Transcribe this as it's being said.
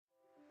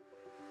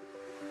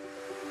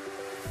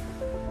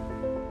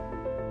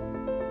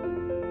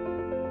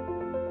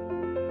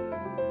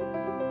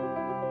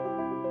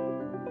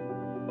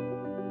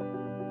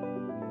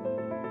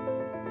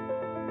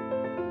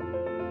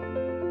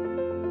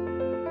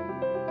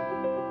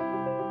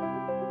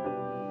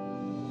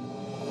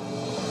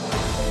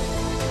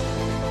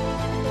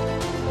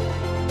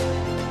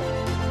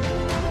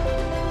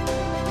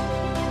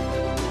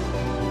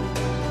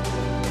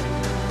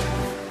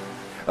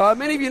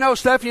Many of you know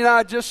Stephanie and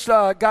I just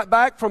got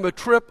back from a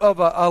trip of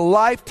a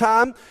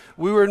lifetime.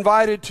 We were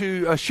invited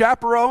to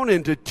chaperone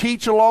and to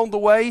teach along the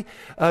way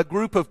a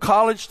group of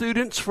college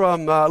students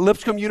from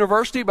Lipscomb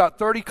University, about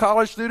 30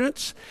 college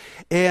students.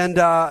 And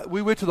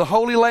we went to the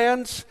Holy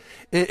Lands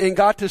and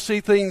got to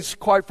see things,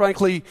 quite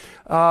frankly,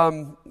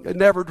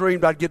 never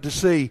dreamed I'd get to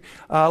see.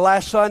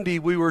 Last Sunday,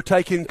 we were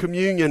taking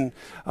communion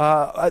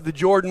at the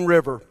Jordan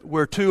River,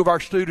 where two of our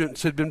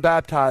students had been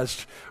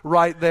baptized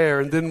right there.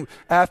 And then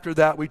after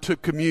that, we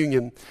took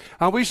communion.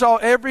 We saw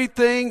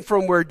everything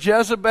from where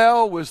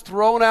Jezebel was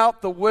thrown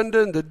out the window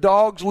and the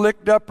dogs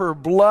licked up her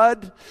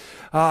blood.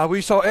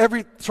 We saw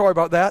sorry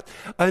about that,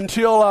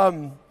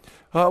 until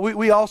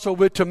we also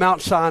went to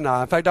Mount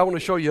Sinai. In fact, I want to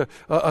show you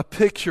a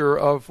picture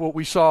of what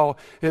we saw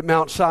at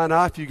Mount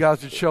Sinai, if you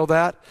guys would show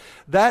that.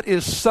 That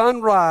is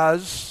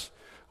sunrise,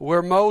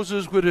 where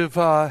Moses would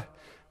have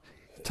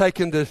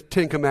taken the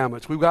Ten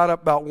Commandments. We got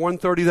up about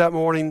 1:30 that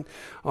morning,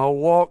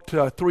 walked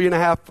traveled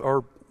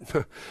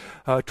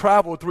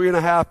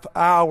 3.5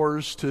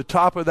 hours to the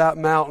top of that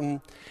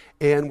mountain,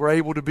 and were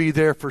able to be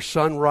there for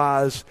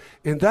sunrise.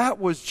 And that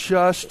was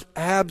just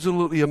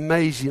absolutely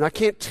amazing. I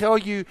can't tell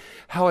you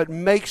how it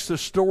makes the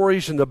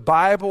stories in the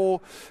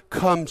Bible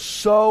come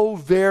so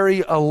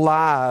very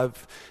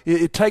alive.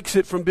 It takes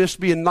it from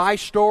just being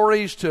nice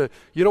stories to,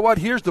 you know what,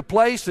 here's the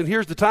place and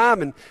here's the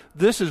time, and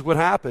this is what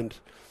happened.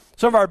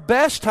 Some of our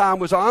best time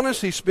was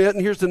honestly spent,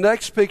 and here's the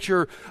next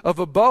picture of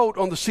a boat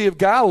on the Sea of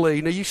Galilee.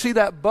 Now you see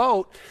that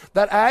boat,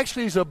 that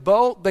actually is a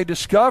boat they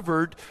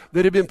discovered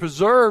that had been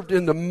preserved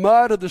in the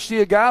mud of the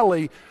Sea of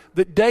Galilee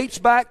that dates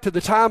back to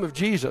the time of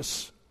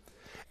Jesus.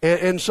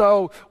 And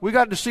so we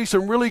got to see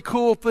some really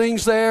cool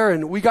things there,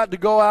 and we got to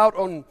go out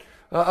on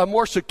a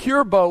more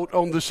secure boat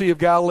on the Sea of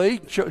Galilee.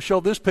 Show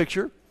this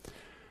picture.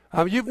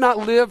 You've not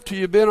lived till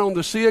you've been on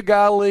the Sea of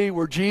Galilee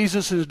where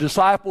Jesus and his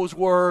disciples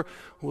were,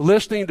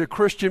 listening to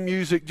Christian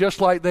music just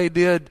like they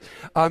did.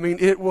 I mean,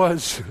 it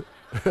was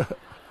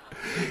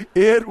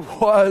it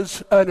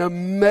was an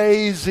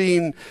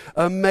amazing,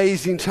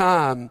 amazing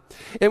time.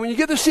 And when you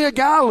get to the Sea of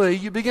Galilee,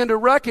 you begin to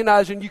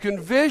recognize and you can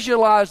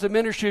visualize the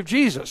ministry of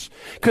Jesus,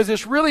 because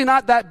it's really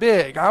not that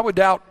big. I would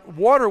doubt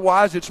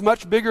water-wise it's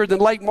much bigger than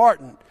Lake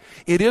Martin.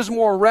 It is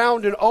more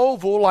round and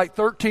oval, like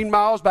 13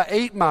 miles by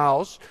 8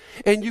 miles.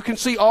 And you can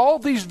see all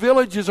these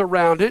villages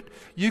around it.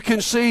 You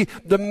can see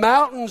the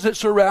mountains that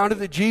surround it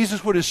that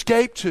Jesus would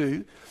escape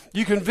to.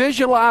 You can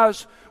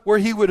visualize where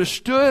he would have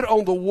stood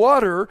on the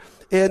water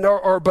and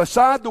or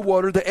beside the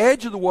water, the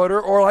edge of the water,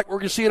 or like we're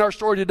going to see in our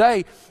story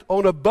today,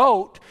 on a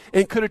boat,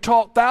 and could have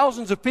taught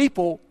thousands of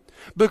people,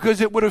 because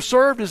it would have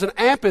served as an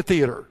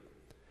amphitheater.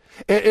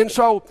 And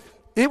so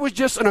it was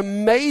just an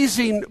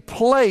amazing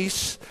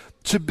place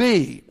to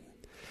be.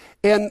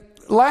 And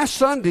last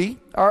Sunday,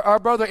 our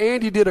brother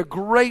Andy did a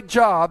great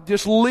job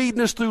just leading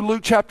us through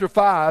Luke chapter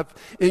 5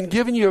 and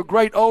giving you a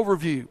great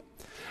overview.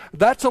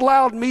 That's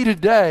allowed me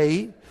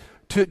today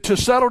to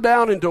settle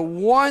down into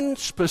one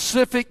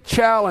specific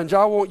challenge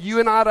I want you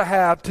and I to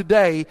have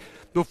today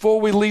before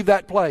we leave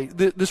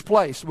this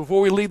place, before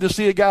we leave the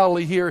Sea of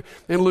Galilee here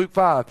in Luke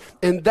 5.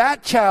 And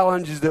that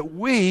challenge is that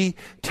we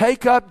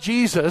take up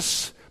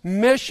Jesus'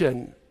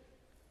 mission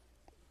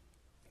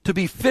to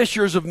be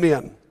fishers of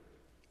men.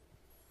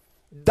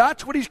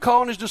 That's what he's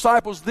calling his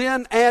disciples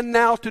then and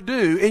now to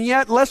do. And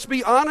yet, let's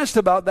be honest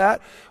about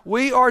that.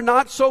 We are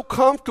not so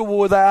comfortable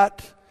with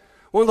that.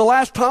 One of the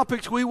last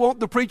topics we want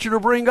the preacher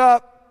to bring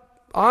up,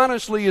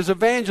 honestly, is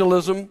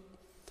evangelism.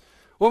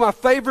 One of my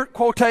favorite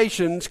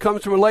quotations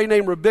comes from a lady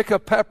named Rebecca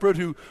Peppered,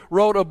 who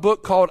wrote a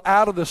book called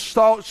Out of the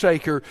Salt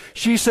Shaker.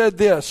 She said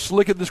this,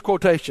 look at this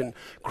quotation: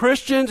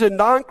 Christians and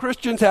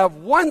non-Christians have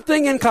one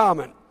thing in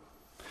common.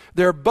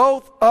 They're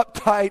both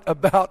uptight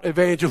about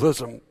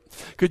evangelism.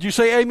 Could you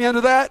say amen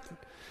to that?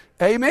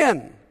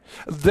 Amen.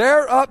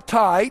 They're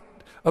uptight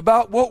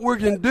about what we're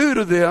going to do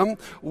to them.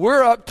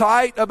 We're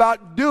uptight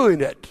about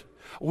doing it.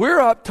 We're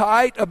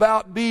uptight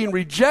about being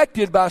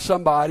rejected by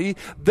somebody.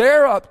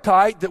 They're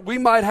uptight that we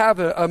might have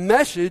a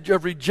message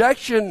of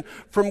rejection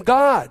from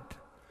God.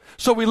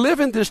 So we live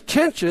in this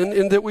tension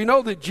in that we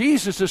know that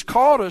Jesus has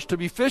called us to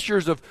be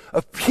fishers of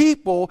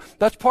people.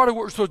 That's part of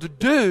what we're supposed to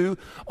do.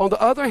 On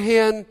the other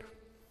hand,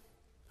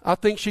 I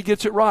think she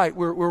gets it right.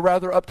 We're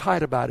rather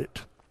uptight about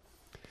it.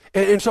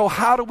 And so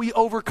how do we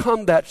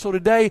overcome that? So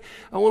today,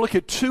 I want to look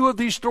at two of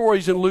these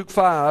stories in Luke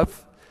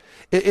 5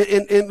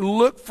 and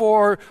look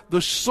for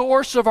the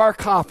source of our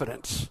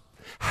confidence.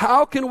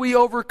 How can we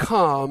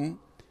overcome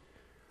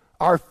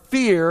our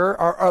fear,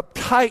 our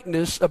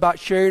uptightness about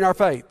sharing our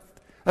faith?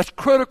 That's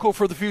critical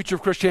for the future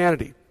of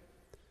Christianity.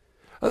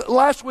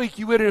 Last week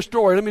you went in a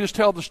story. Let me just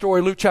tell the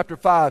story. Luke chapter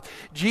 5.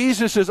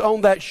 Jesus is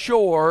on that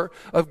shore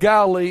of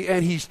Galilee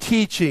and he's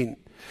teaching.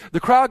 The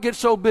crowd gets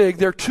so big,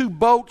 there are two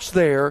boats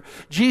there.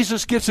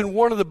 Jesus gets in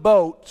one of the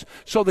boats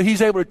so that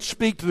he's able to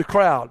speak to the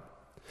crowd.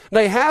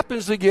 Now he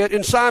happens to get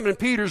in Simon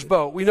Peter's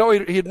boat. We know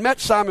he had met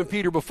Simon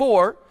Peter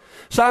before.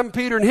 Simon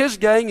Peter and his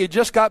gang had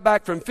just got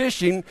back from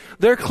fishing.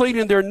 They're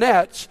cleaning their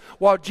nets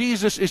while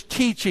Jesus is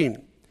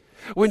teaching.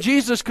 When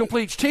Jesus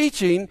completes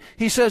teaching,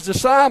 he says to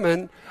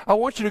Simon, I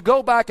want you to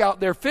go back out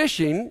there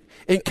fishing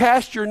and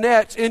cast your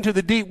nets into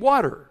the deep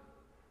water.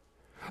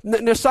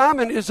 Now,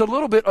 Simon is a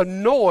little bit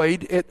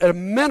annoyed at a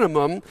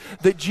minimum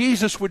that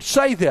Jesus would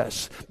say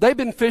this. They've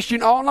been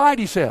fishing all night,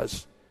 he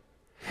says.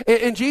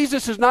 And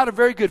Jesus is not a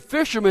very good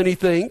fisherman, he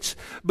thinks,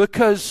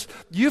 because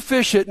you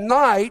fish at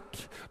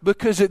night,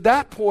 because at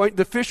that point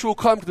the fish will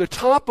come to the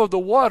top of the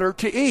water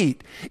to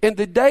eat. In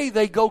the day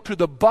they go to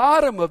the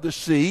bottom of the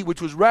sea,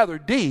 which was rather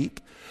deep,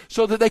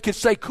 so that they could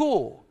stay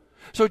cool.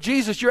 So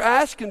Jesus, you're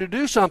asking to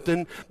do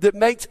something that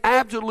makes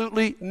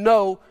absolutely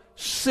no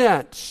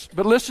sense.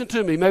 But listen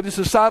to me. Maybe this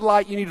is a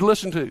sidelight you need to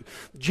listen to.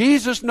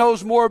 Jesus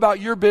knows more about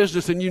your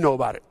business than you know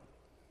about it.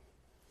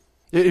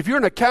 If you're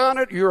an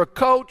accountant, you're a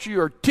coach,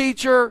 you're a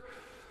teacher,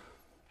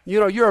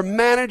 you're a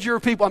manager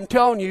of people, I'm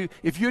telling you,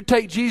 if you'd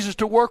take Jesus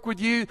to work with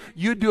you,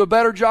 you'd do a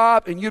better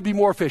job and you'd be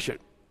more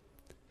efficient.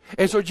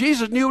 And so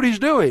Jesus knew what he's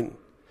doing.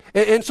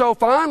 And so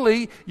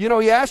finally,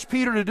 he asked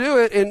Peter to do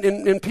it,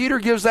 and Peter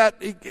gives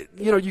that,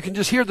 you can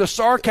just hear the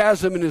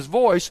sarcasm in his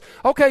voice.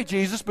 Okay,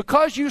 Jesus,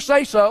 because you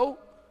say so.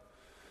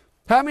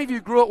 How many of you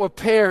grew up with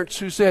parents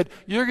who said,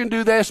 you're going to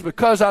do this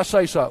because I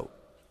say so?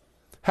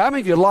 How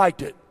many of you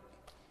liked it?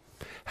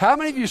 How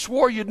many of you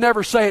swore you'd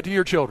never say it to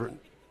your children?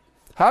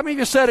 How many of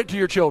you said it to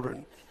your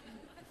children?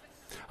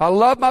 I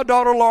love my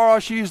daughter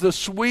Laura. She's the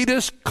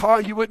sweetest,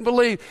 you wouldn't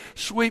believe,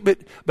 sweet. But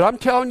I'm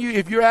telling you,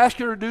 if you're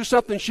asking her to do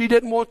something she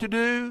didn't want to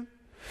do,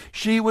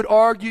 she would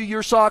argue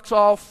your socks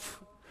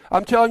off.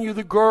 I'm telling you,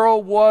 the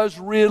girl was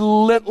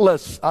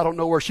relentless. I don't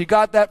know where she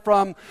got that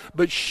from,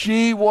 but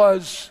it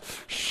was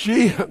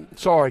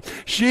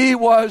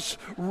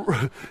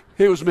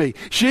me.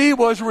 She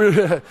was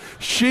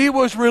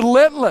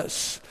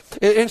relentless.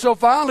 And so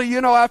finally,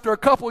 after a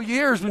couple of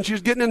years, when she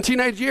was getting in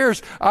teenage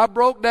years, I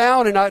broke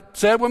down and I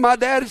said what my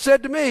dad had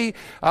said to me,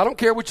 I don't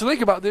care what you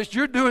think about this,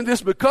 you're doing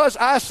this because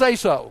I say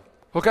so,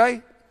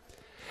 okay?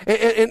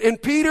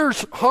 And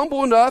Peter's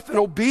humble enough and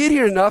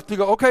obedient enough to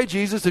go, okay,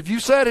 Jesus, if you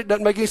said it,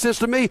 doesn't make any sense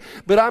to me,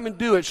 but I'm going to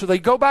do it. So they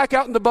go back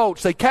out in the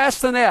boats, they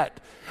cast the net.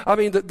 I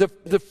mean,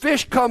 the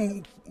fish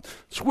come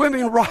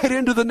swimming right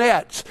into the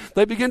nets.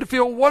 They begin to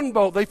fill one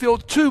boat, they fill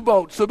two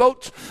boats, the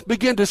boats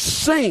begin to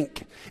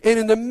sink. And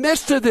in the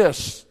midst of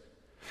this,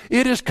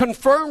 it is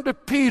confirmed to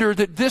Peter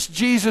that this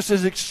Jesus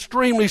is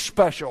extremely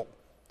special.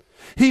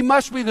 He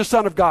must be the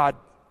Son of God.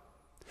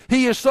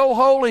 He is so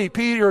holy,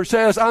 Peter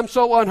says, I'm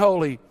so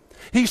unholy.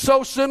 He's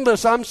so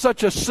sinless, I'm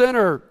such a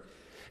sinner.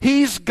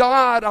 He's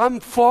God, I'm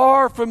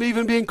far from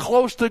even being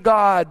close to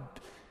God.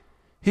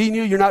 He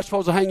knew you're not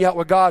supposed to hang out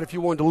with God if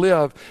you wanted to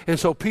live. And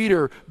so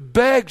Peter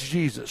begs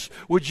Jesus,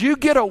 would you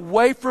get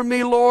away from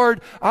me,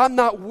 Lord? I'm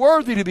not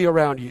worthy to be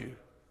around you.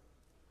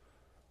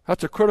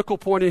 That's a critical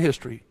point in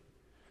history.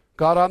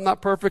 God, I'm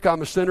not perfect.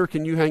 I'm a sinner.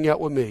 Can you hang out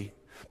with me?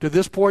 To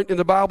this point in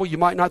the Bible, you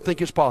might not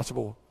think it's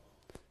possible.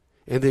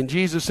 And then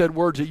Jesus said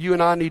words that you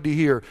and I need to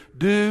hear.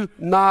 Do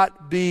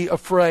not be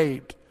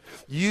afraid.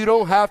 You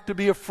don't have to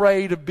be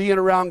afraid of being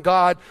around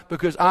God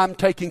because I'm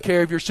taking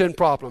care of your sin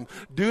problem.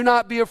 Do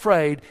not be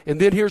afraid. And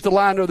then here's the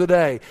line of the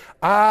day.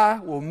 I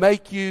will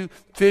make you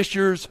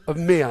fishers of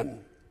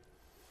men.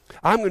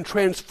 I'm going to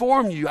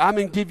transform you. I'm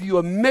going to give you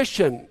a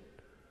mission.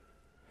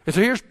 And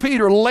so here's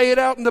Peter laid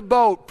out in the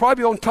boat,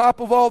 probably on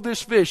top of all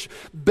this fish,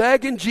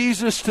 begging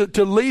Jesus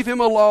to leave him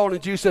alone.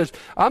 And Jesus says,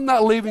 I'm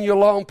not leaving you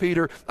alone,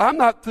 Peter. I'm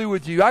not through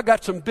with you. I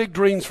got some big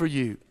dreams for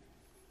you.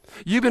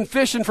 You've been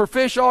fishing for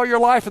fish all your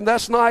life, and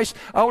that's nice.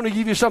 I want to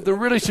give you something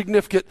really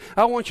significant.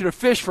 I want you to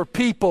fish for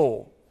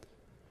people.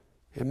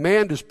 And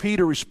man, does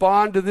Peter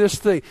respond to this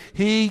thing.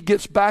 He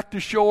gets back to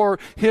shore.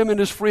 Him and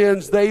his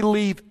friends, they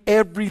leave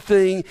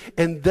everything,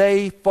 and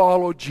they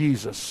follow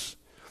Jesus.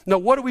 Now,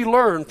 what do we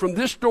learn from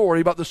this story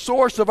about the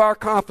source of our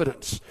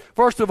confidence?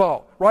 First of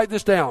all, write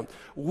this down.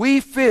 We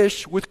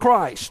fish with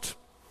Christ.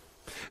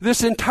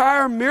 This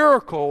entire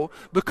miracle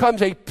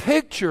becomes a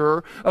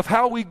picture of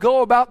how we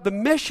go about the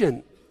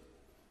mission.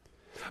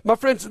 My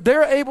friends,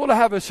 they're able to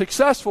have a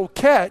successful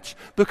catch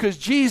because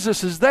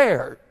Jesus is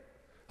there.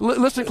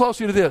 Listen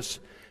closely to this.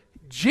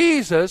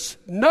 Jesus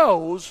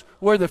knows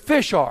where the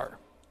fish are.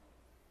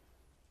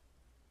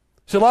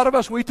 So a lot of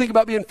us, when we think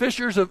about being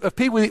fishers of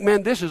people, we think,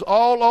 man, this is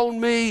all on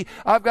me.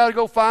 I've got to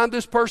go find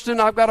this person.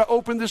 I've got to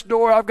open this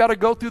door. I've got to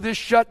go through this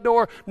shut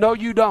door. No,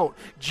 you don't.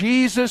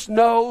 Jesus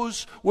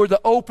knows where the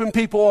open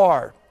people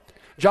are.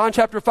 John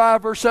chapter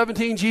 5, verse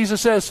 17,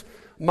 Jesus says,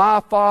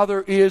 my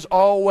Father is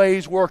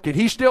always working.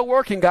 He's still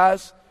working,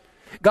 guys.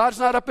 God's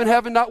not up in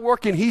heaven not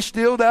working. He's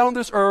still down on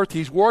this earth.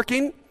 He's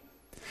working.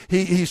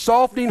 He's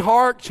softening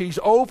hearts. He's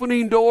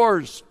opening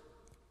doors.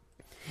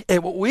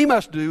 And what we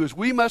must do is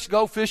we must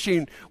go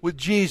fishing with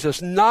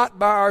Jesus, not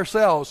by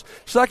ourselves.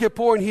 Second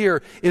point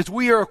here is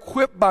we are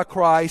equipped by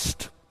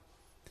Christ.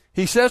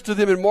 He says to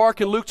them in Mark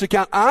and Luke's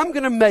account, I'm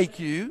going to make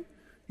you,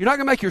 you're not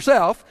going to make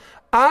yourself,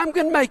 I'm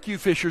going to make you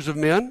fishers of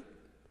men.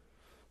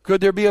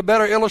 Could there be a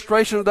better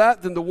illustration of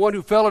that than the one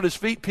who fell at his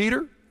feet,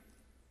 Peter?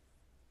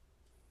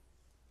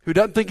 who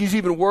doesn't think he's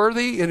even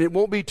worthy, and it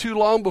won't be too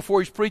long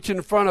before he's preaching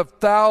in front of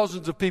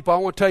thousands of people. I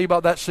want to tell you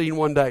about that scene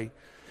one day.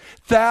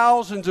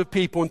 Thousands of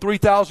people, and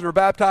 3,000 are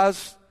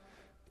baptized.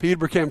 Peter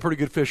became a pretty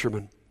good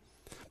fisherman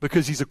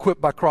because he's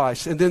equipped by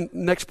Christ. And then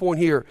next point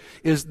here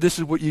is, this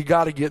is what you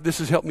got to get. This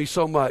has helped me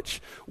so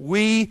much.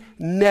 We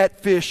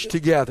net fish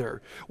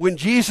together. When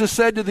Jesus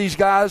said to these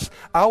guys,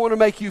 I want to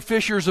make you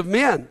fishers of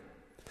men,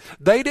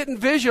 they didn't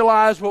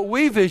visualize what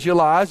we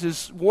visualize,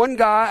 is one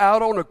guy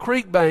out on a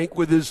creek bank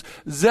with his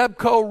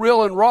Zebco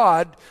reel and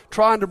rod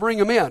trying to bring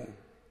them in.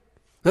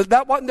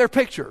 That wasn't their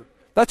picture.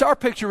 That's our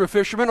picture of a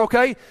fisherman,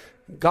 okay?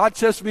 God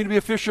says to me to be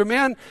a fisher of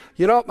men.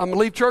 You know, I'm going to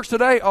leave church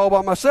today all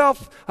by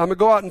myself. I'm going to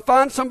go out and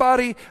find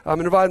somebody. I'm going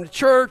to invite them to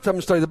church. I'm going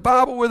to study the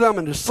Bible with them. I'm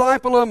going to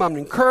disciple them. I'm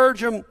going to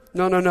encourage them.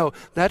 No.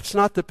 That's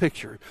not the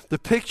picture. The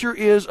picture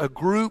is a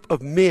group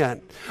of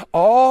men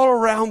all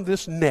around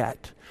this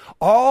net,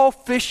 all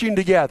fishing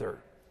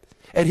together.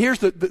 And here's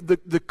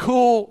the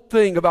cool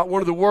thing about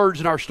one of the words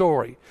in our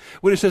story.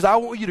 When it says, I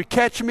want you to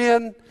catch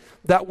men,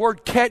 that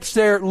word catch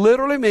there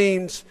literally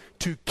means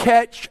to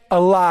catch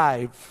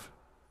alive.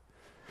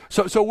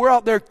 So we're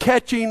out there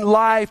catching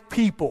live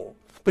people.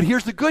 But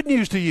here's the good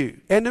news to you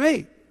and to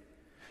me.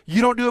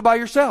 You don't do it by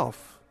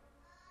yourself.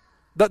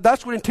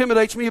 That's what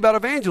intimidates me about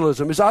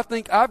evangelism, is I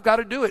think I've got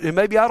to do it, and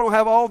maybe I don't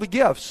have all the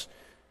gifts.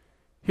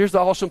 Here's the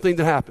awesome thing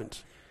that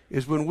happens,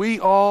 is when we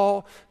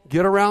all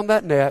get around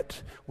that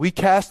net, we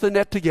cast the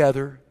net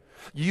together.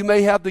 You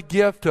may have the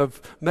gift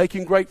of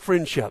making great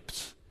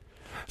friendships.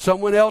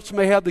 Someone else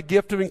may have the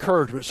gift of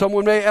encouragement.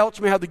 Someone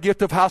else may have the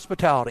gift of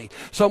hospitality.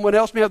 Someone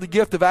else may have the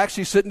gift of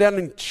actually sitting down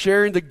and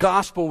sharing the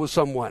gospel with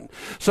someone.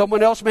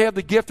 Someone else may have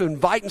the gift of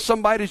inviting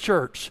somebody to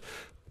church.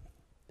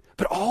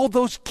 But all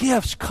those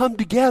gifts come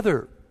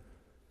together.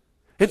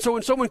 And so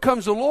when someone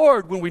comes to the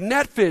Lord, when we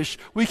net fish,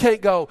 we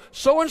can't go,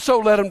 so-and-so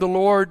led them to the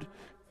Lord,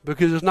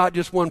 because it's not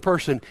just one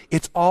person.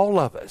 It's all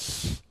of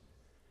us.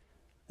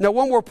 Now,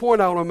 one more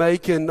point I want to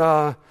make, and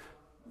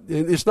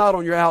it's not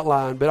on your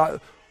outline,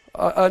 but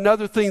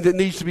another thing that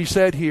needs to be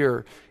said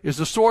here is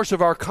the source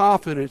of our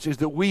confidence is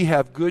that we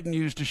have good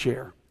news to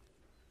share.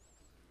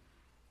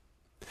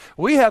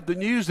 We have the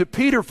news that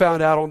Peter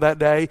found out on that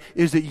day,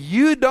 is that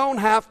you don't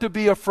have to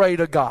be afraid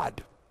of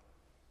God.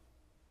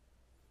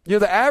 You know,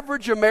 the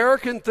average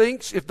American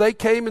thinks if they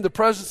came in the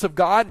presence of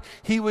God,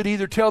 he would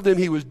either tell them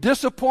he was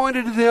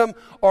disappointed in them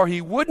or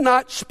he would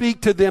not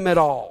speak to them at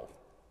all.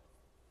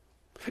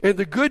 And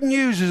the good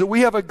news is that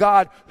we have a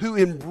God who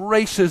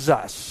embraces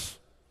us.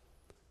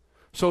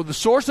 So the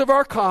source of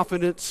our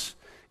confidence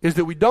is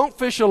that we don't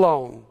fish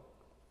alone.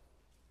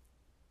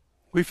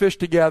 We fish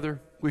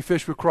together. We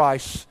fish with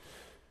Christ.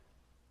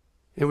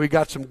 And we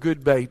got some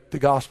good bait, the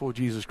gospel of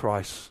Jesus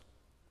Christ.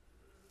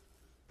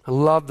 I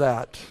love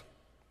that.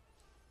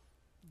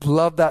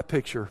 Love that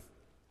picture.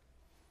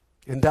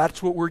 And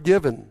that's what we're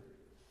given.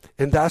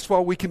 And that's why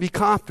we can be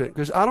confident.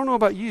 Because I don't know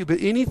about you,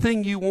 but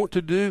anything you want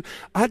to do,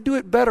 I do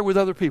it better with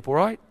other people,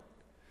 right?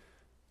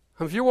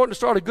 If you're wanting to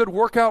start a good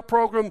workout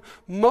program,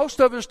 most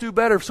of us do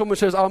better if someone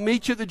says, I'll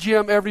meet you at the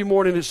gym every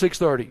morning at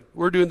 6:30.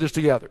 We're doing this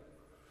together.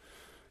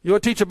 You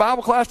want to teach a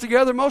Bible class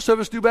together? Most of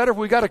us do better if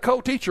we got a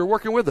co-teacher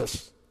working with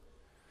us.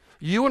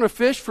 You want to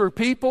fish for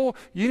people?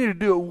 You need to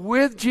do it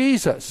with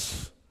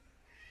Jesus.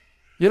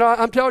 You know,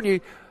 I'm telling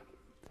you,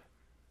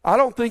 I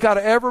don't think I'd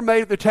have ever made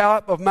it to the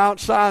top of Mount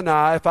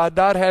Sinai if I'd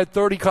not had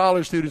 30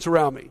 college students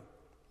around me.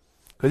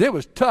 Because it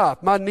was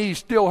tough. My knees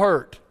still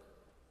hurt.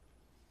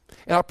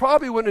 And I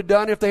probably wouldn't have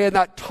done it if they had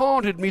not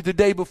taunted me the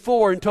day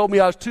before and told me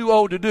I was too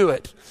old to do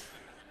it.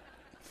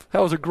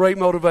 That was a great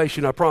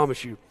motivation, I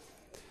promise you.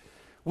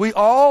 We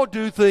all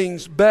do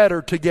things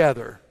better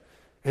together.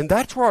 And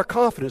that's where our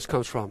confidence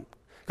comes from.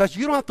 Because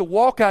you don't have to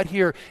walk out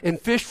here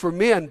and fish for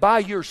men by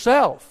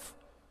yourself.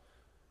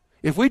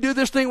 If we do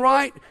this thing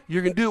right,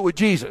 you're going to do it with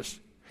Jesus.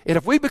 And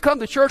if we become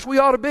the church we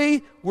ought to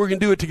be, we're going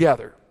to do it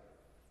together.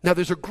 Now,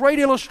 there's a great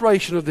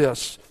illustration of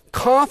this.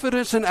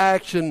 Confidence in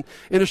action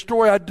in a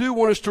story I do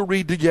want us to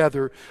read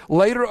together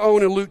later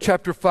on in Luke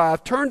chapter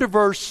 5. Turn to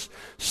verse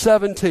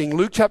 17.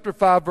 Luke chapter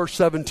 5, verse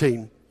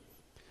 17.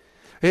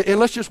 And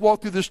let's just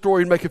walk through this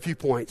story and make a few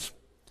points.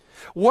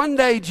 One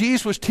day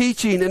Jesus was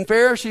teaching, and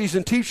Pharisees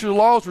and teachers of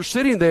laws were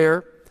sitting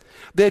there.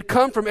 They had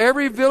come from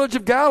every village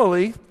of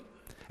Galilee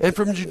and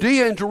from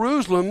Judea and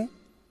Jerusalem,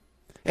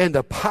 and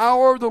the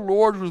power of the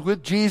Lord was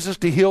with Jesus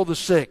to heal the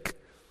sick.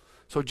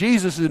 So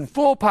Jesus is in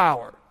full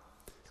power.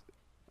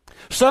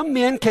 Some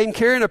men came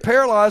carrying a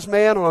paralyzed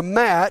man on a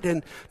mat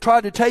and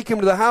tried to take him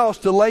to the house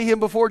to lay him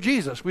before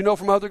Jesus. We know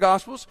from other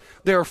Gospels,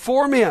 there are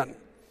 4 men.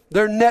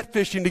 They're net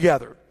fishing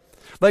together.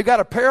 They've got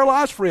a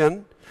paralyzed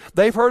friend.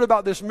 They've heard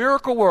about this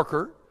miracle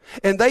worker,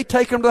 and they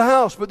take him to the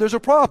house. But there's a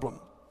problem.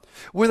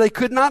 When they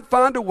could not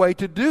find a way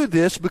to do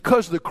this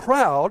because of the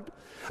crowd,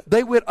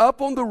 they went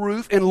up on the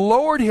roof and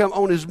lowered him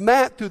on his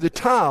mat through the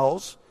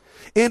tiles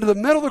into the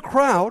middle of the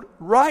crowd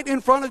right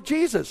in front of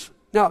Jesus.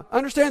 Now,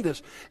 understand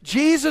this.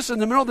 Jesus in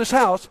the middle of this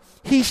house,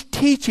 he's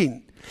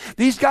teaching.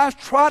 These guys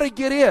try to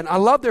get in. I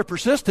love their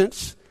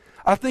persistence.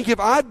 I think if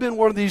I'd been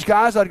one of these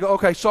guys, I'd go,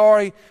 okay,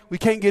 sorry, we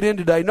can't get in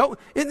today. No,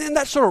 isn't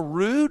that sort of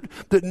rude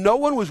that no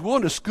one was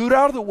willing to scoot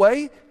out of the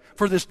way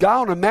for this guy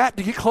on a mat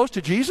to get close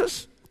to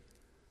Jesus?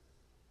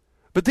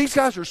 But these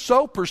guys are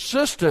so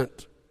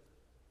persistent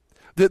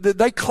that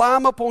they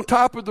climb up on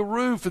top of the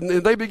roof and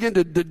they begin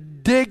to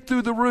dig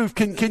through the roof.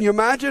 Can you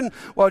imagine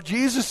while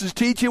Jesus is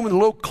teaching when a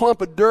little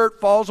clump of dirt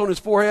falls on his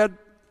forehead?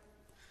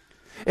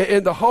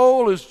 And the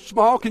hole is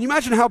small. Can you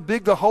imagine how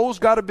big the hole's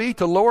got to be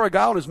to lower a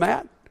guy on his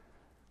mat?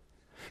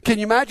 Can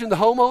you imagine the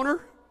homeowner?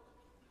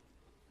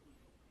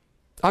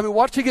 I mean,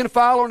 what's he going to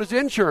file on his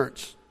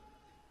insurance?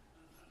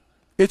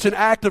 It's an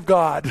act of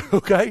God,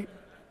 okay?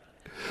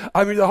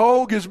 I mean, the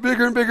hole gets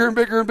bigger and bigger and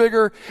bigger and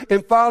bigger,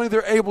 and finally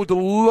they're able to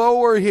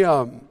lower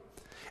him.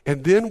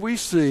 And then we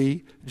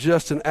see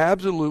just an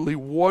absolutely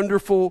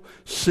wonderful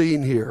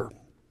scene here.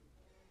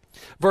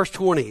 Verse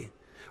 20.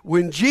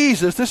 When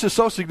Jesus, this is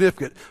so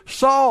significant,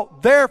 saw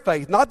their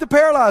faith, not the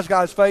paralyzed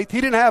guy's faith,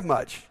 he didn't have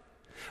much.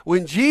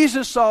 When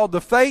Jesus saw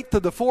the faith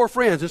of the four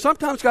friends, and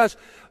sometimes, guys,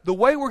 the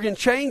way we're going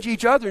to change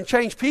each other and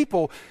change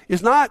people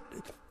is not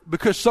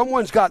because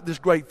someone's got this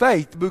great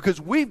faith,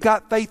 because we've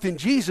got faith in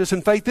Jesus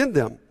and faith in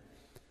them.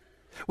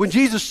 When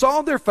Jesus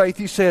saw their faith,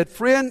 he said,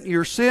 friend,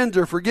 your sins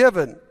are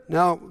forgiven.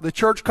 Now, the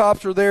church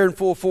cops are there in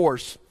full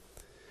force.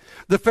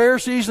 The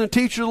Pharisees and the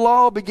teachers of the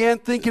law began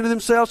thinking to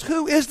themselves,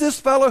 who is this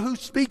fellow who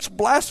speaks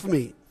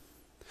blasphemy?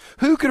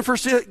 Who can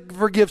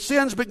forgive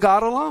sins but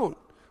God alone?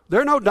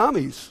 They're no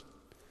dummies.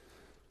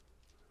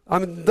 I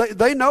mean,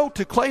 they know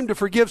to claim to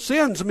forgive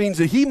sins means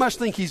that he must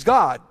think he's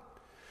God.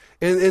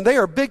 And they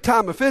are big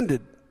time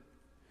offended.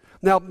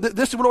 Now,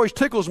 this is what always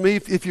tickles me.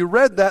 If you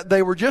read that,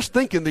 they were just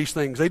thinking these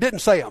things. They didn't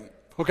say them,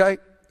 okay?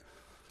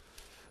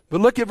 But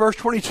look at verse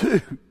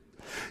 22.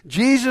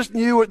 Jesus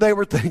knew what they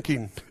were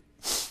thinking.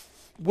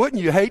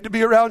 Wouldn't you hate to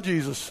be around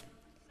Jesus?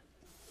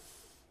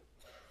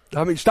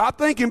 I mean, stop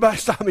thinking about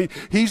it. I mean,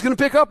 he's going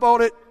to pick up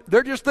on it.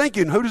 They're just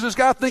thinking, who does this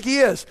guy think he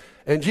is?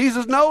 And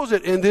Jesus knows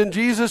it. And then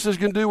Jesus is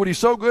going to do what he's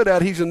so good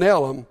at, he's going to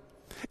nail him.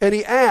 And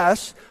he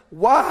asks,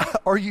 why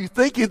are you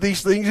thinking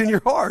these things in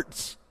your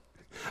hearts?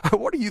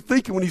 What are you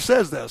thinking when he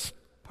says this?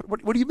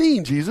 What do you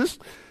mean, Jesus?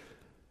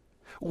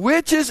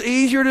 Which is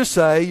easier to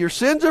say, your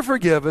sins are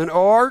forgiven,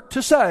 or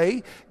to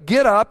say,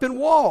 get up and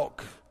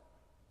walk?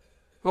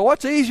 Well,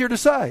 what's easier to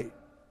say?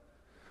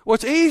 Well,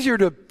 it's easier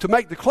to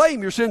make the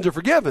claim your sins are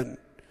forgiven.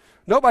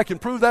 Nobody can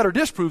prove that or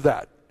disprove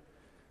that.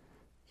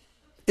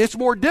 It's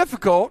more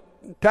difficult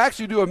to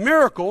actually do a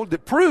miracle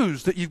that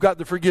proves that you've got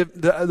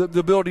the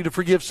ability to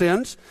forgive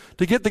sins,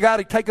 to get the guy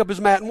to take up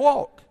his mat and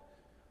walk.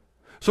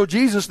 So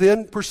Jesus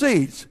then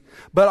proceeds,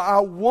 but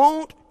I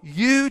want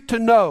you to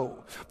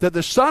know that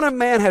the Son of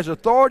Man has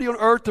authority on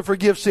earth to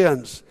forgive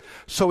sins.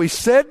 So he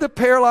said to the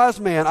paralyzed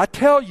man, I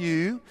tell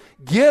you,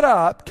 get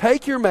up,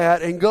 take your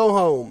mat, and go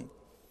home.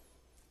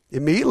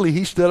 Immediately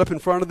he stood up in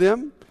front of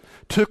them,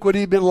 took what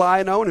he'd been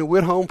lying on, and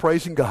went home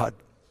praising God.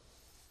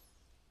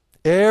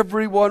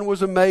 Everyone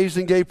was amazed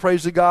and gave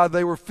praise to God.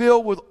 They were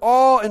filled with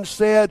awe and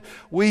said,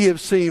 we have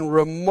seen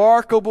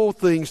remarkable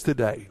things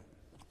today.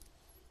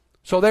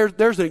 So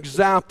there's an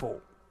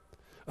example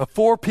of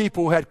four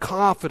people who had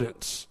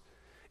confidence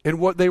in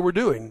what they were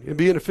doing and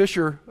being a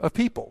fisher of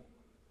people.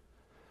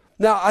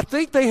 Now, I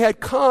think they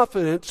had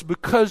confidence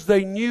because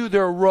they knew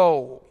their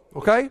role,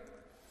 okay?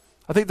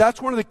 I think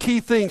that's one of the key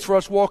things for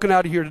us walking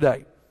out of here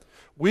today.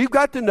 We've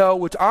got to know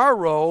what's our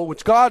role,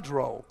 what's God's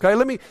role. Okay,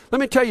 let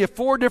me tell you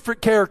four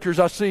different characters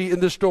I see in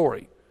this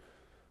story,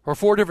 or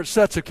four different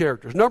sets of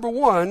characters. Number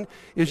one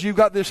is you've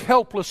got this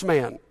helpless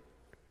man.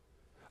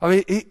 I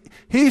mean,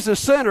 he's a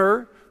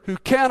sinner who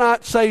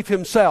cannot save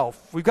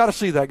himself. We've got to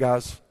see that,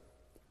 guys.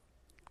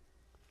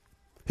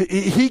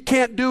 He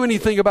can't do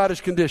anything about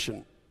his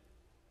condition.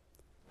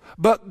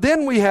 But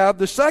then we have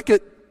the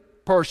second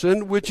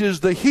person, which is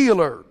the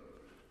healer.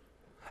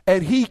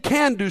 And he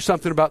can do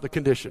something about the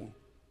condition.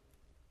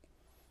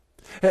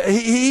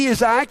 He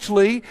is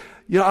actually,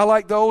 I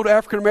like the old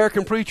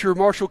African-American preacher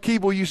Marshall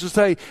Keeble used to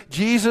say,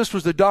 Jesus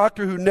was the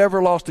doctor who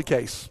never lost a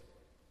case.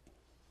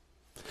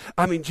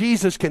 I mean,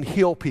 Jesus can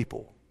heal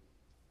people.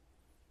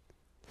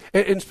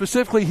 And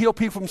specifically heal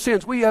people from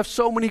sins. We have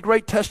so many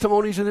great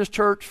testimonies in this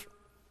church.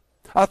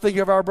 I think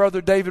of our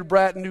brother David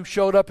Bratton, who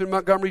showed up in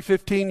Montgomery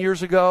 15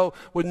 years ago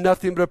with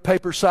nothing but a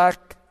paper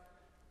sack.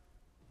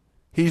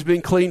 He's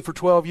been clean for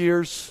 12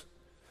 years,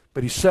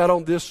 but he sat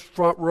on this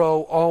front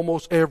row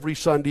almost every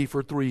Sunday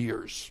for 3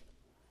 years.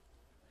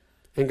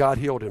 And God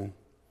healed him.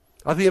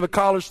 I think of a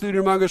college student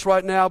among us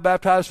right now,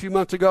 baptized a few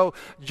months ago.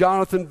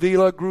 Jonathan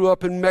Vila grew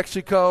up in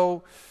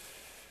Mexico,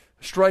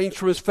 estranged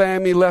from his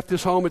family, left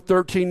his home at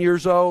 13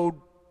 years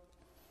old,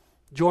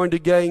 joined a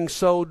gang,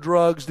 sold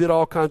drugs, did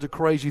all kinds of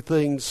crazy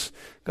things,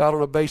 got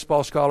on a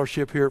baseball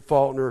scholarship here at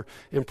Faulkner,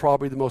 and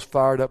probably the most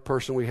fired up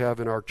person we have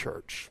in our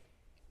church.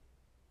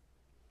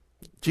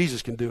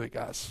 Jesus can do it,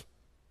 guys.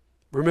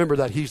 Remember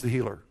that he's the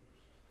healer.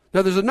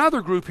 Now, there's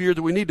another group here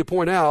that we need to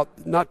point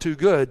out, not too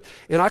good,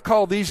 and I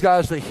call these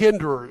guys the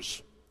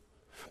hinderers.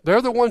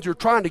 They're the ones who are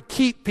trying to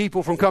keep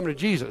people from coming to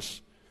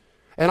Jesus.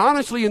 And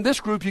honestly, in this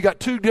group, you got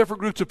two different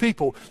groups of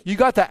people. You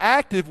got the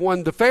active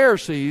one, the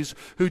Pharisees,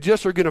 who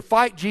just are going to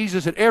fight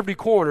Jesus at every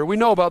corner. We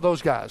know about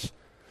those guys.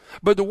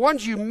 But the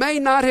ones you may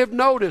not have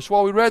noticed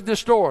while we read this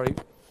story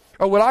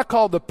are what I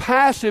call the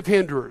passive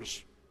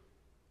hinderers.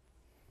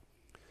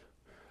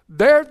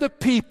 They're the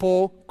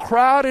people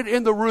crowded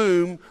in the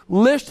room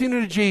listening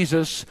to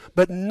Jesus,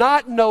 but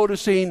not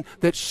noticing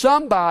that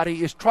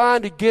somebody is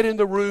trying to get in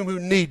the room who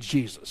needs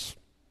Jesus.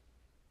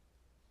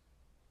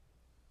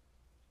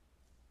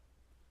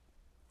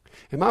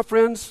 And my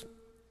friends,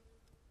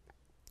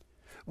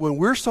 when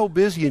we're so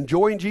busy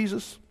enjoying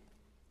Jesus,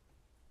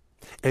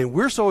 and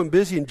we're so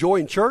busy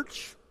enjoying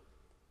church,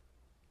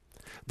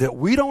 that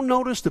we don't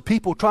notice the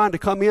people trying to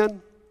come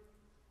in,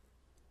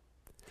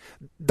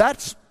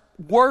 that's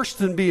worse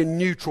than being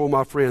neutral,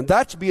 my friend.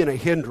 That's being a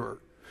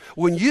hinderer.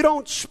 When you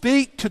don't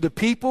speak to the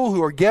people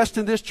who are guests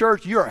in this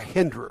church, you're a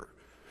hinderer.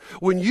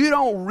 When you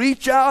don't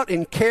reach out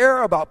and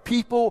care about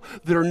people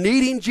that are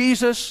needing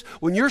Jesus,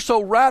 when you're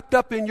so wrapped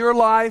up in your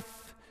life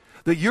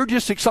that you're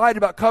just excited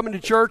about coming to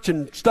church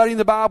and studying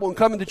the Bible and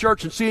coming to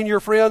church and seeing your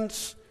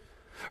friends,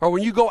 or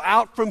when you go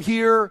out from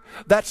here,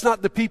 that's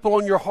not the people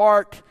on your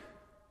heart.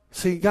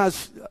 See,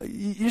 guys,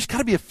 you just got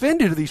to be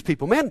offended to these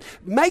people. Man,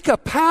 make a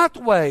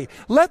pathway.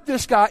 Let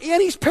this guy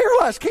in. He's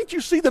paralyzed. Can't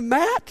you see the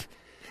mat?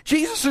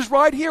 Jesus is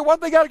right here. Why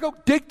do they got to go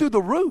dig through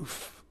the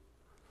roof?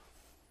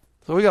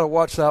 So we got to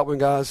watch that one,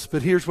 guys.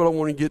 But here's what I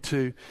want to get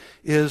to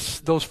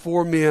is those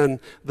four men,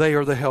 they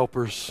are the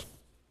helpers.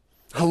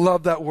 I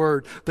love that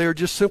word. They are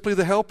just simply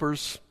the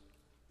helpers.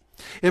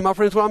 And my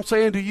friends, what I'm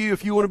saying to you,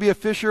 if you want to be a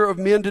fisher of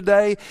men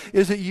today,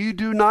 is that you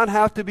do not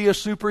have to be a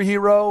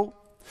superhero.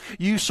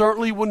 You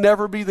certainly will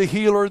never be the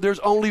healer. There's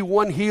only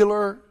one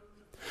healer.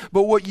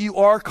 But what you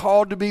are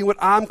called to be, what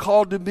I'm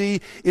called to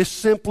be, is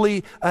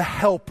simply a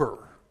helper.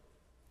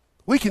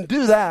 We can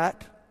do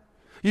that.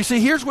 You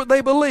see, here's what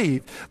they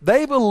believed.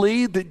 They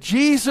believed that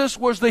Jesus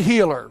was the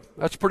healer.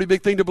 That's a pretty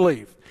big thing to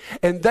believe.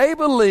 And they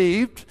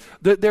believed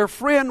that their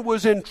friend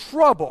was in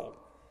trouble.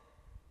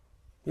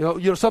 You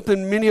know,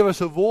 something many of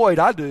us avoid,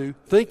 I do,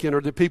 thinking, or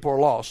that people are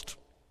lost.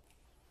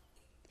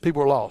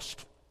 People are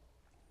lost.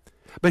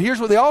 But here's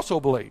what they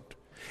also believed.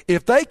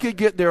 If they could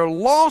get their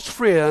lost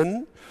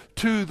friend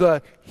to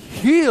the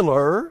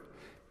healer,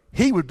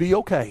 he would be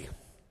okay.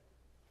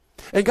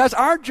 And guys,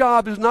 our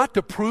job is not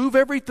to prove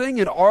everything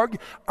and argue.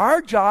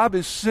 Our job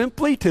is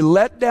simply to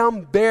let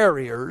down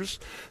barriers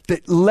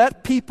that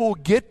let people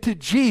get to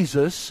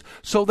Jesus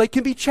so they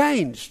can be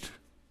changed.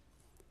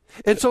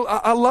 And so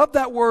I love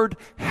that word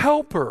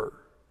helper.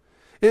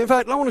 In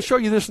fact, I want to show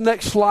you this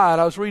next slide.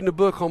 I was reading a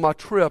book on my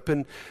trip,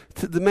 and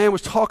the man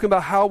was talking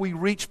about how we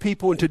reach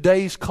people in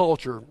today's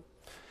culture.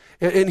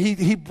 And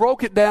he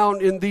broke it down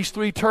in these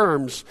three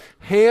terms: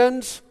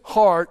 hands,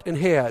 heart, and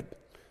head.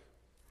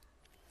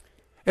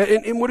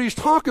 And what he's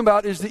talking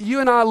about is that you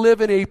and I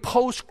live in a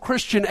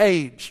post-Christian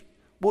age.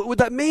 What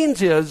that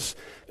means is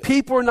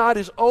people are not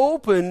as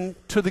open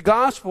to the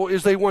gospel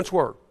as they once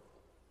were.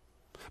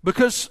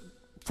 Because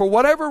for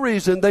whatever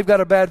reason, they've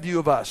got a bad view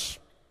of us.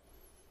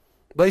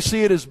 They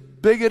see it as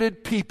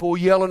bigoted people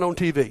yelling on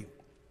TV.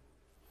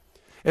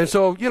 And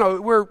so,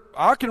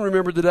 I can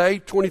remember the day,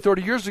 20,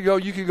 30 years ago,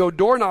 you could go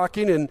door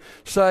knocking and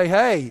say,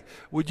 hey,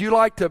 would you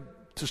like to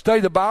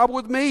study the Bible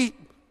with me?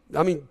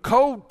 I mean,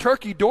 cold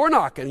turkey door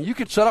knocking. You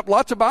could set up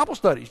lots of Bible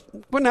studies.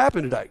 Wouldn't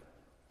happen today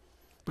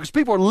because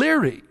people are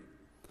leery.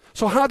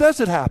 So how does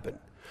it happen?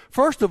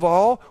 First of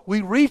all,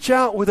 we reach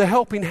out with a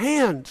helping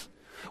hand.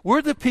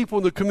 We're the people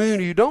in the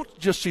community who don't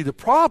just see the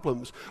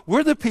problems.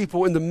 We're the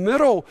people in the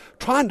middle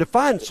trying to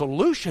find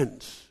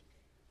solutions.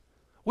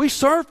 We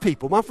serve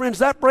people. My friends,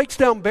 that breaks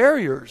down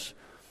barriers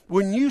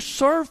when you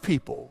serve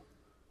people.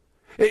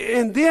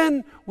 And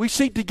then we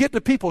seek to get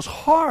to people's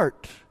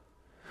heart.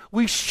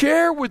 We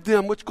share with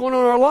them what's going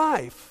on in our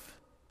life.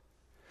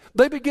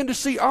 They begin to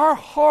see our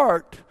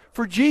heart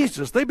for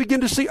Jesus. They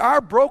begin to see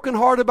our broken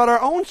heart about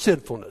our own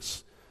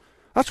sinfulness.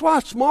 That's why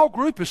a small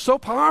group is so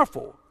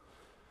powerful.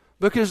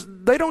 Because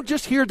they don't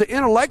just hear the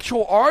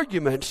intellectual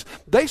arguments.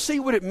 They see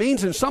what it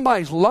means in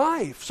somebody's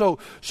life. So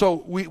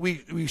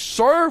we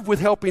serve with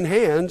helping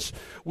hands.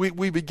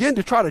 We begin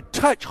to try to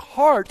touch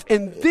hearts.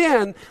 And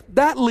then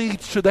that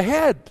leads to the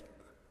head.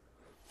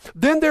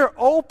 Then they're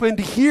open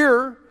to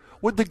hear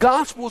what the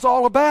gospel is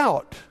all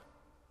about.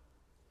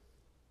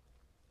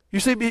 You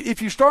see,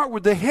 if you start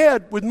with the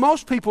head, with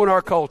most people in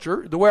our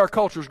culture, the way our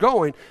culture is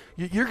going,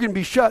 you're going to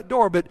be shut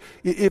door. But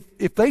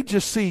if they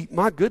just see,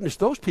 my goodness,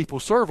 those people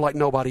serve like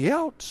nobody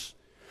else.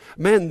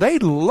 Man, they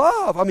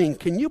love. I mean,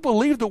 can you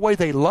believe the way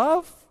they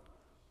love?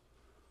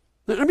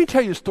 Let me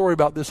tell you a story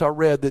about this I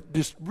read that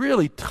just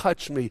really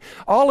touched me.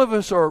 All of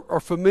us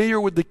are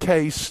familiar with the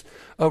case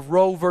of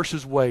Roe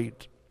versus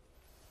Wade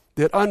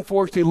that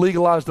unfortunately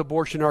legalized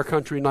abortion in our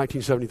country in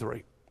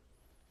 1973.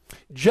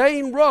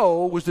 Jane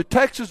Roe was the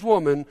Texas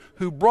woman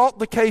who brought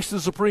the case to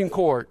the Supreme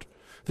Court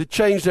that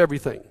changed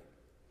everything.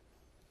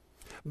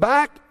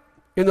 Back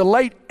in the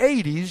late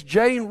 80s,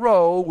 Jane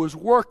Roe was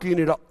working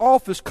at an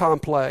office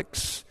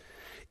complex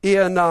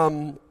in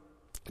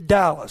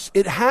Dallas.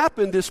 It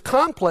happened, this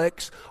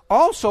complex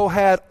also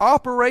had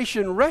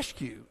Operation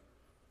Rescue,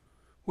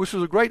 which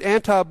was a great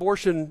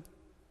anti-abortion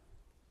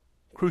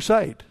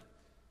crusade.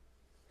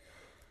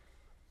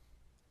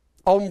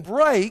 On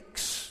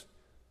breaks,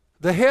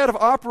 the head of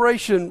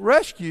Operation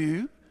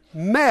Rescue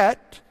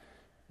met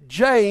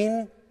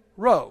Jane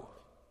Roe,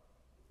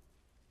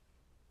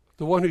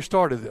 the one who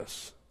started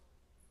this.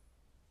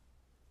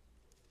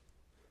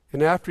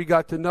 And after he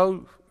got to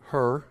know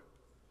her,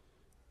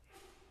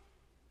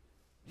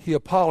 he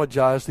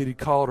apologized that he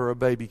called her a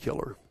baby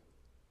killer.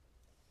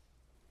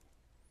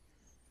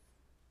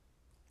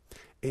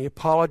 And he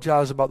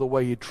apologized about the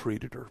way he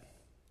treated her.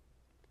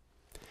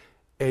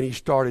 And he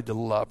started to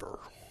love her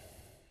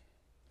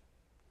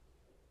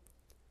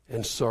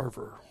and serve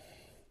her.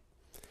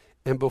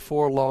 And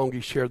before long, he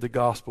shared the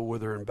gospel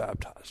with her and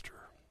baptized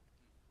her.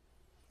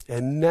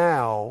 And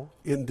now,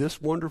 in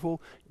this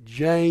wonderful,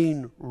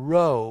 Jane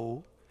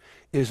Roe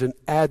is an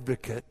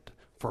advocate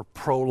for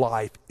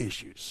pro-life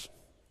issues.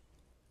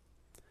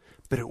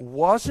 But it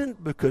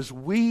wasn't because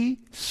we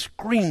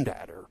screamed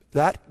at her.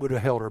 That would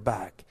have held her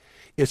back.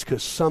 It's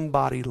because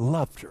somebody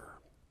loved her.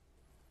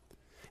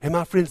 And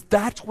my friends,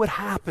 that's what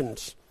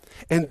happens.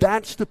 And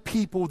that's the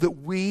people that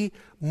we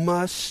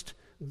must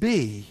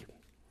be.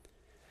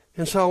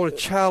 And so I want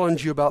to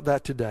challenge you about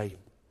that today.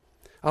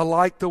 I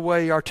like the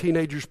way our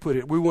teenagers put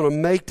it. We want to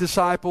make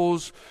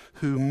disciples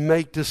who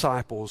make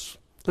disciples.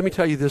 Let me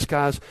tell you this,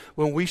 guys.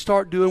 When we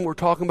start doing what we're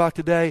talking about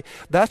today,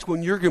 that's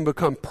when you're going to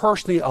become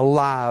personally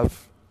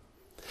alive.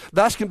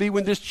 That's going to be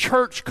when this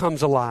church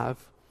comes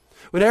alive.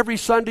 When every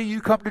Sunday you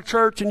come to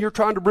church and you're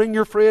trying to bring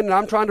your friend and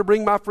I'm trying to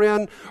bring my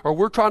friend, or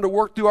we're trying to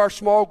work through our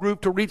small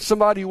group to reach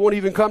somebody who won't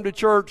even come to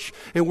church,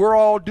 and we're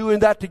all doing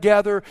that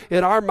together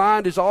and our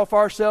mind is off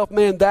ourselves,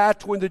 man,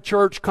 that's when the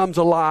church comes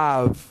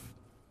alive.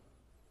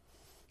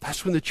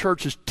 That's when the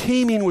church is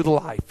teeming with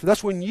life.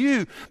 That's when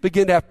you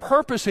begin to have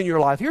purpose in your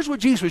life. Here's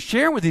what Jesus was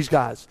sharing with these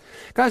guys.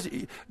 Guys,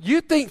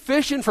 you think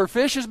fishing for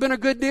fish has been a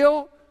good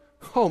deal?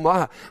 Oh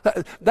my,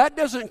 that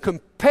doesn't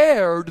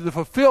compare to the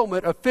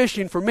fulfillment of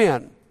fishing for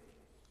men.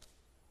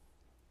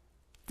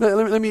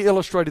 Let me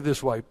illustrate it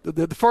this way.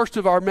 The first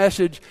of our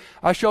message,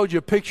 I showed you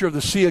a picture of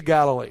the Sea of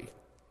Galilee.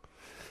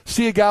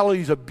 Sea of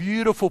Galilee is a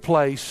beautiful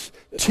place,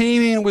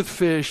 teeming with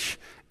fish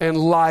and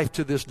life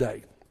to this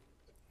day.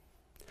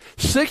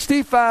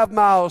 65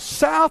 miles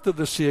south of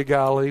the Sea of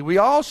Galilee, we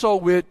also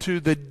went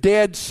to the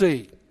Dead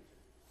Sea.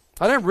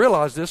 I didn't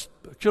realize this.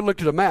 I should have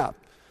looked at a map.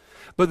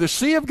 But the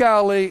Sea of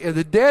Galilee and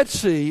the Dead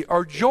Sea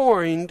are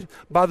joined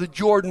by the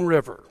Jordan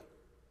River.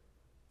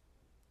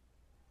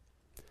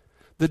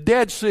 The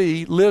Dead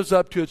Sea lives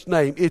up to its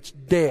name. It's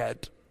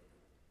dead.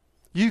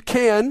 You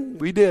can,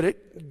 we did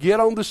it, get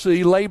on the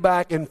sea, lay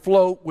back, and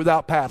float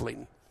without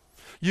paddling.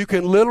 You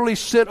can literally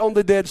sit on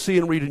the Dead Sea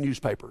and read a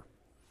newspaper.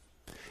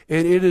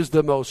 And it is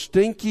the most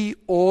stinky,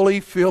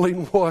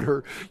 oily-feeling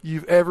water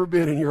you've ever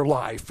been in your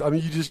life. I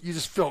mean, you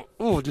just feel,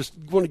 just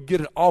want to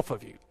get it off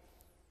of you.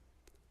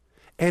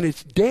 And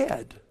it's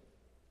dead.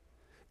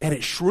 And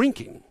it's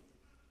shrinking.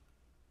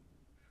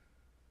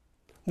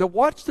 Now,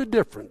 what's the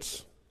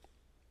difference?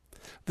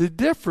 The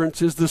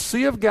difference is the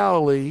Sea of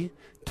Galilee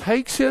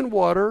takes in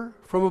water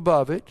from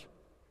above it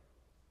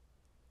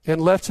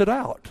and lets it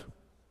out.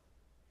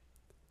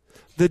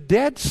 The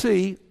Dead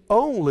Sea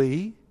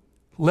only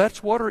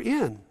lets water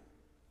in.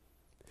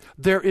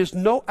 There is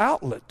no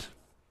outlet.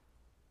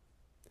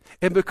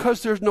 And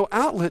because there's no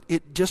outlet,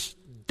 it just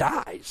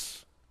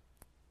dies.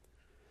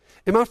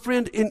 And my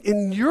friend,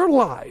 in your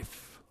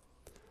life,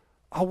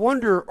 I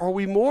wonder, are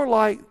we more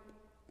like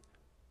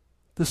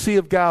the Sea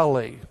of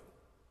Galilee?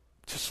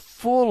 Just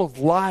full of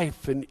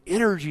life and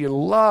energy and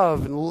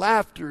love and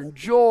laughter and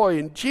joy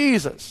and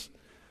Jesus?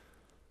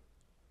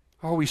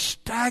 Are we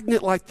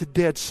stagnant like the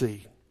Dead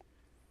Sea?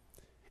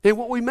 And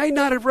what we may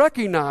not have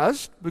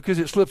recognized, because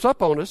it slips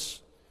up on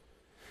us,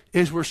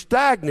 is we're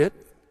stagnant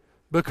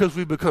because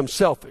we become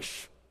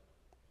selfish.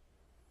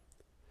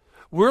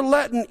 We're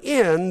letting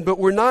in, but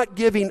we're not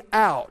giving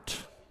out.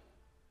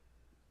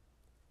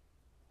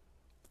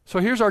 So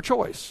here's our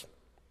choice.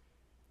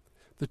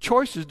 The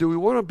choice is, do we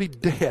want to be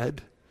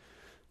dead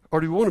or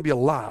do we want to be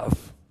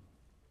alive?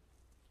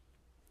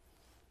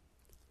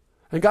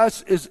 And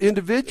guys, as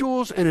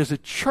individuals and as a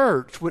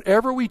church,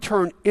 whenever we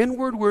turn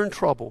inward, we're in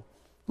trouble.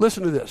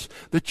 Listen to this.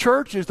 The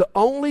church is the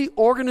only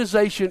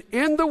organization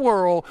in the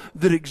world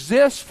that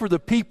exists for the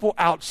people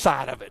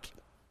outside of it.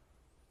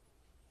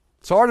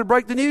 Sorry to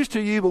break the news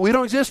to you, but we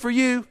don't exist for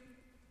you.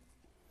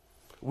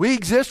 We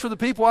exist for the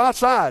people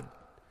outside.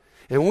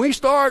 And when we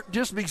start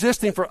just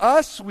existing for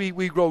us, we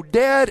grow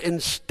dead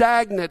and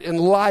stagnant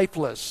and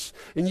lifeless.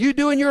 And you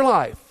do in your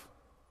life.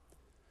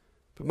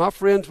 But my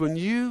friends, when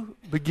you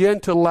begin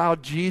to allow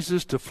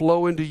Jesus to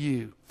flow into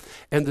you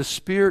and the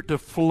Spirit to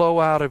flow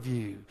out of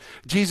you,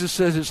 Jesus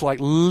says it's like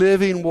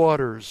living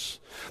waters.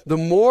 The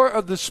more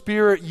of the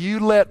Spirit you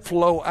let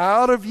flow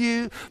out of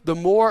you, the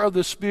more of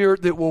the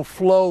Spirit that will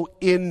flow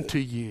into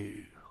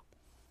you.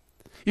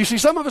 You see,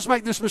 some of us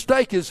make this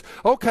mistake is,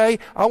 okay,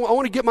 I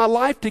want to get my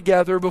life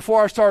together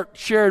before I start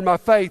sharing my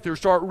faith or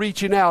start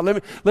reaching out.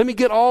 Let me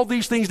get all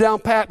these things down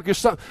pat,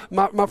 because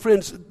my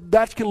friends,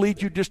 that's going to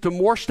lead you just to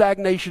more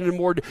stagnation and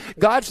more.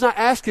 God's not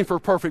asking for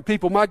perfect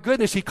people. My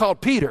goodness, he called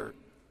Peter.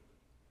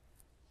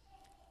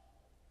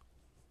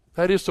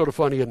 That is sort of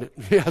funny, isn't it?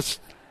 Yes.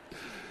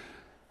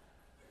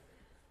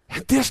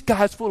 And this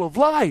guy's full of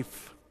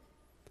life.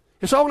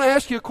 And so I want to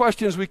ask you a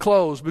question as we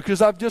close,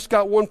 because I've just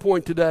got one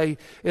point today,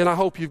 and I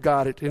hope you've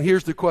got it. And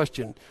here's the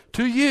question.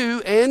 To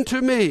you and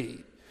to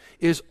me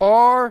is,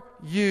 are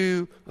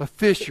you a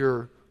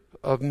fisher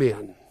of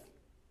men?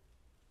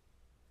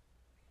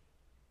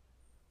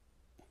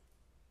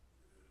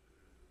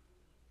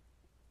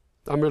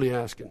 I'm really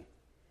asking.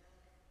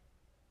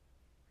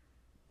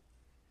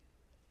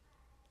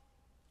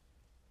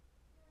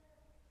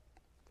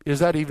 Is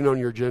that even on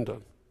your agenda?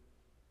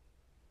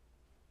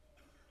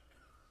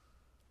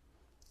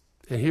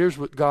 And here's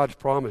what God's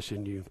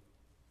promising you,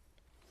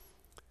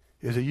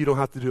 is that you don't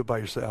have to do it by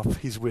yourself.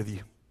 He's with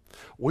you.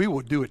 We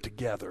will do it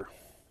together.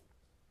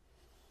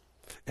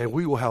 And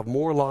we will have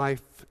more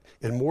life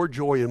and more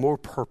joy and more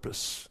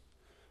purpose.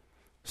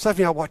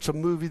 Stephanie, I watched a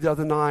movie the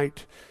other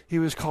night. It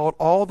was called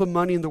All the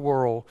Money in the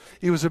World.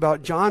 It was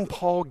about John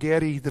Paul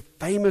Getty, the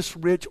famous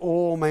rich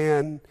oil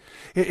man.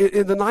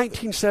 In the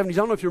 1970s, I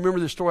don't know if you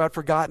remember this story, I've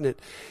forgotten it.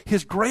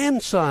 His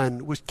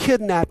grandson was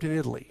kidnapped in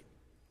Italy.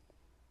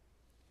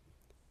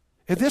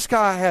 And this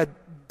guy had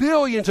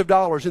billions of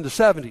dollars in the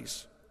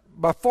 70s,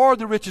 by far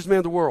the richest man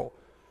in the world.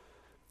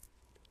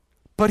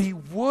 But he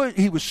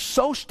was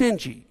so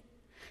stingy,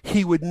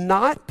 he would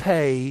not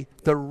pay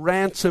the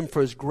ransom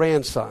for his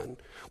grandson,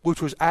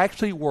 which was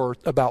actually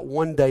worth about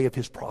one day of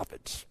his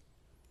profits.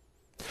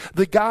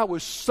 The guy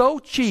was so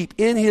cheap.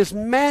 In his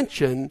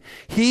mansion,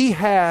 he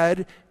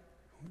had,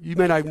 you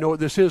may not even know what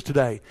this is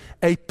today,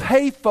 a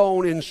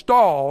payphone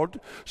installed,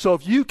 so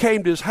if you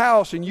came to his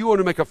house and you wanted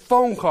to make a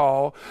phone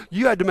call,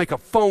 you had to make a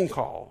phone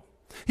call.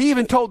 He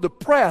even told the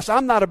press,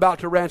 I'm not about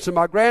to ransom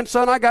my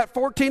grandson. I got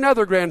 14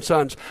 other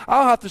grandsons.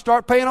 I'll have to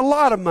start paying a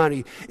lot of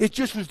money. It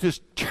just was this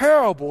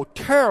terrible,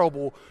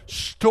 terrible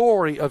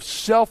story of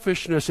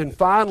selfishness. And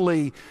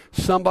finally,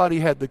 somebody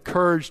had the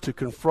courage to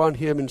confront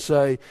him and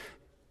say,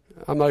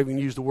 I'm not even going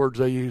to use the words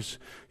they use,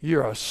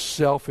 you're a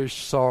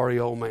selfish, sorry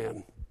old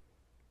man.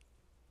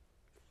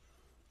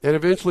 And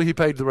eventually he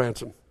paid the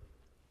ransom.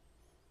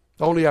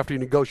 Only after he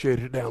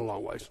negotiated it down a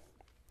long ways.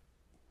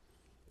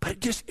 But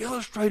it just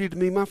illustrated to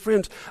me, my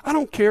friends, I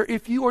don't care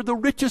if you are the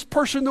richest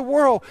person in the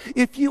world,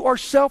 if you are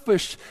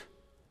selfish.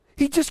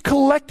 He just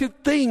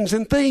collected things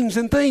and things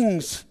and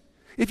things.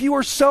 If you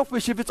are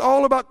selfish, if it's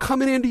all about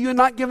coming into you and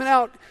not giving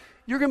out,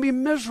 you're going to be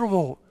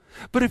miserable.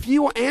 But if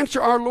you will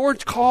answer our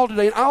Lord's call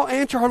today, and I'll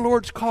answer our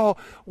Lord's call,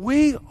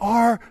 we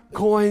are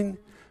going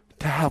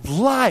to have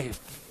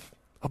life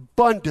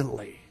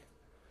abundantly.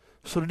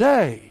 So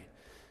today,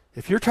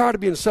 if you're tired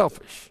of being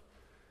selfish,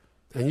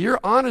 and you're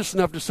honest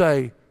enough to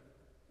say,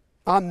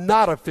 I'm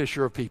not a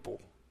fisher of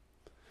people,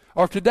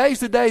 or if today's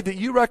the day that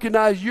you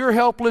recognize you're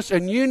helpless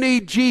and you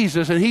need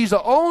Jesus and he's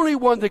the only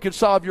one that can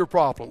solve your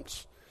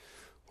problems,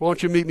 why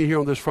don't you meet me here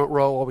on this front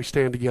row while we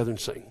stand together and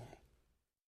sing.